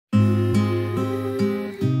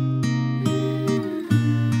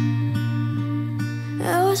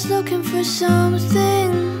was looking for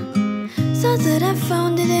something, thought that I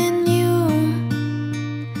found it in you.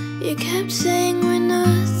 You kept saying we're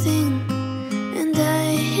nothing, and I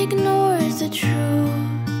ignored the truth.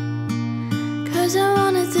 'Cause I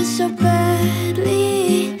wanted this so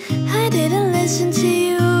badly, I didn't listen to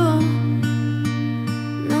you.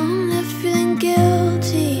 Now I'm left feeling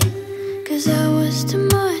guilty, 'cause I was too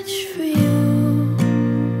much for you.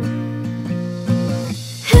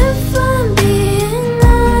 If I'm being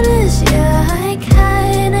honest, yeah, I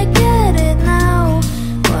kinda get it now.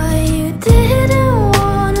 Why you didn't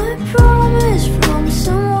want a promise from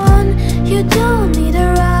someone you don't need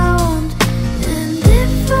around. And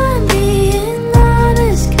if I'm being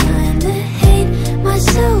honest, kinda hate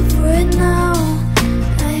myself for it now.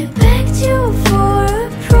 I begged you for a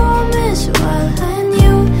promise while I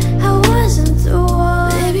knew I wasn't the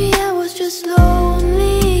one. Maybe I was just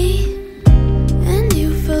lonely and you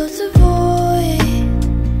felt the void.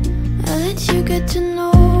 I let you get to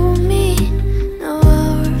know me, now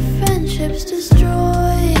our friendship's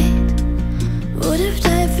destroyed. Would have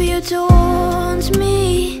died for you to want me,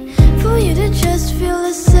 for you to just feel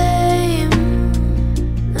the same.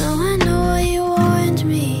 Now I know why you want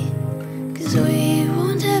me, 'cause we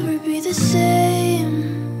won't ever be the same.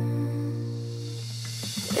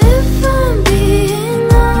 If I'm being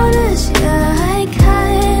honest, yeah, I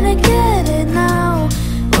kinda get it now.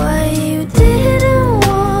 Why you didn't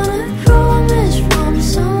want a promise from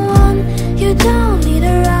someone you don't need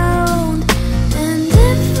around. And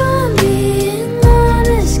if I'm being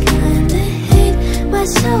honest, kinda hate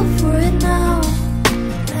myself for it now.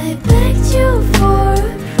 I begged you for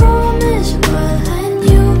a promise while I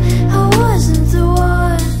knew I wasn't the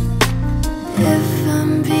one. If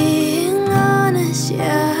I'm being honest,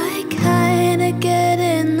 yeah, I kinda get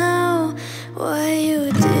it now. Why you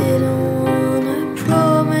didn't want a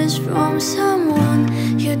promise from someone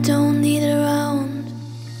you don't need around.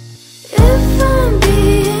 If I'm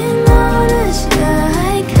being honest, yeah,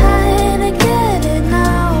 I kinda get it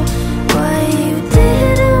now. Why you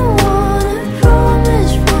didn't want a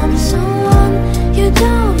promise from someone you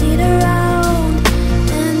don't need around.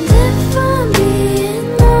 And if I'm being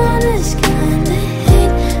honest, kinda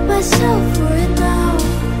hate myself for it now.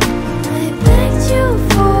 I begged you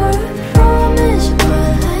for a promise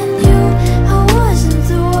while I knew I wasn't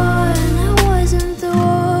the one. I wasn't the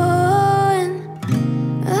one.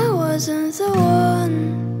 I wasn't the one.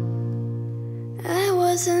 I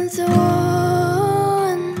wasn't the one.